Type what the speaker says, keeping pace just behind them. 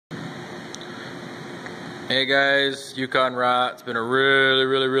Hey guys, Yukon Rot. It's been a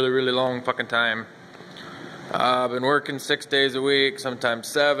really long fucking time. I've been working 6 days a week, sometimes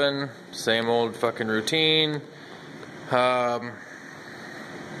 7. Same old fucking routine. Yeah,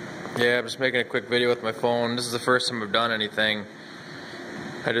 I'm just making a quick video with my phone. This is the first time I've done anything.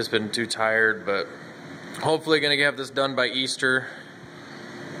 I've just been too tired, but hopefully gonna have this done by Easter.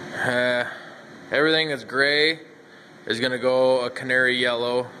 Everything that's gray is gonna go a canary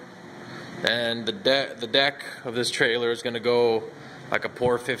yellow. And the deck of this trailer is going to go like a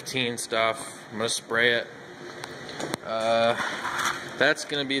Pour 15 stuff. I'm going to spray it. That's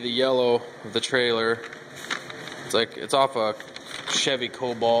going to be the yellow of the trailer. It's off a Chevy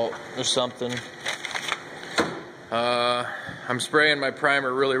Cobalt or something. I'm spraying my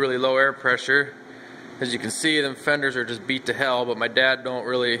primer really low air pressure. As you can see, them fenders are just beat to hell, but my dad don't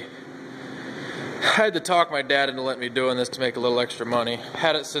really... I had to talk my dad into letting me doing this to make a little extra money.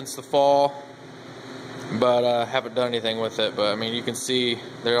 Had it since the fall, but haven't done anything with it. But I mean, you can see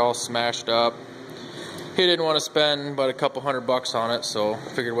they're all smashed up. He didn't want to spend but a couple $100 on it, so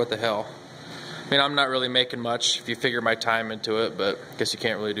figured what the hell. I mean, I'm not really making much if you figure my time into it, but I guess you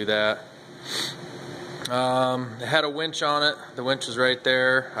can't really do that. It had a winch on it. The winch was right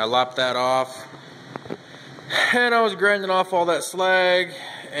there. I lopped that off, and I was grinding off all that slag,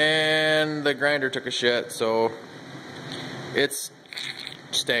 and the grinder took a shit, so it's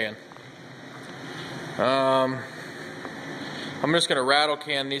staying. I'm just gonna rattle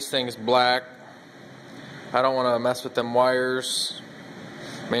can these things black. I don't want to mess with them wires.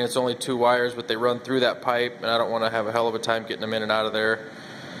 I mean, it's only 2 wires, but they run through that pipe, and I don't want to have a hell of a time getting them in and out of there.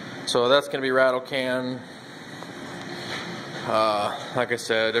 So that's gonna be rattle can. Like I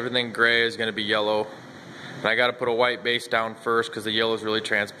said, everything gray is gonna be yellow. And I got to put a white base down first because the yellow is really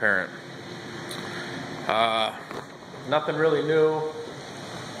transparent. Nothing really new.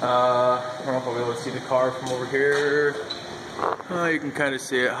 I don't know if I'll be able to see the car from over here. You can kind of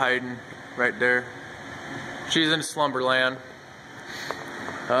see it hiding right there. She's in slumberland.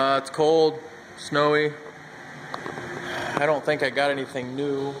 It's cold, snowy. I don't think I got anything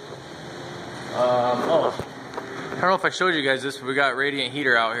new. I don't know if I showed you guys this, but we got radiant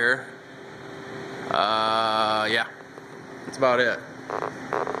heater out here. Yeah, that's about it. I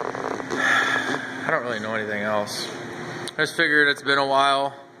don't really know anything else. I just figured it's been a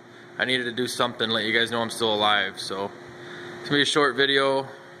while. I needed to do something, let you guys know I'm still alive. So it's gonna be a short video,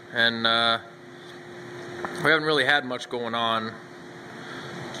 and we haven't really had much going on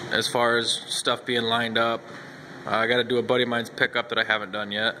as far as stuff being lined up. I got to do a buddy of mine's pickup that I haven't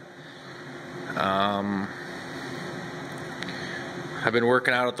done yet. I've been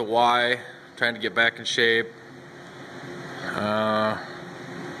working out at the Y, trying to get back in shape.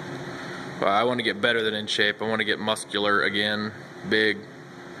 But I want to get better than in shape. I want to get muscular again, big.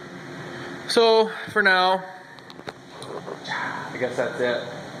 So for now, I guess that's it.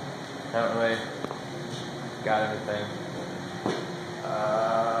 I haven't really got anything.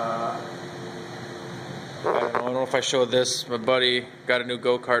 I don't know if I showed this. My buddy got a new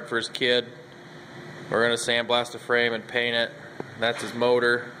go-kart for his kid. We're gonna sandblast the frame and paint it. That's his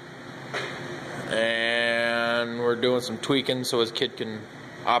motor. And we're doing some tweaking so his kid can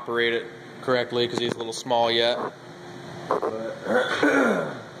operate it correctly because he's a little small yet. But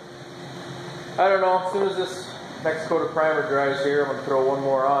I don't know, as soon as this next coat of primer dries here, I'm going to throw one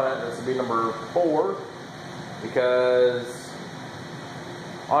more on it. This will be number 4 because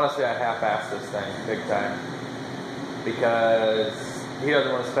honestly I half-assed this thing big time because he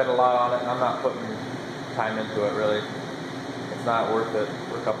doesn't want to spend a lot on it and I'm not putting time into it really. It's not worth it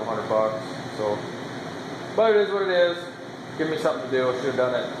for a couple $100. So, but it is what it is. Give me something to do. I should have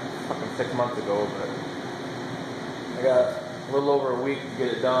done it fucking 6 months ago, but I got a little over a week to get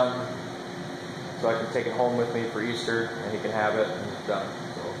it done so I can take it home with me for Easter and he can have it and it's done.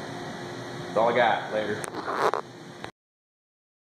 So that's all I got. Later.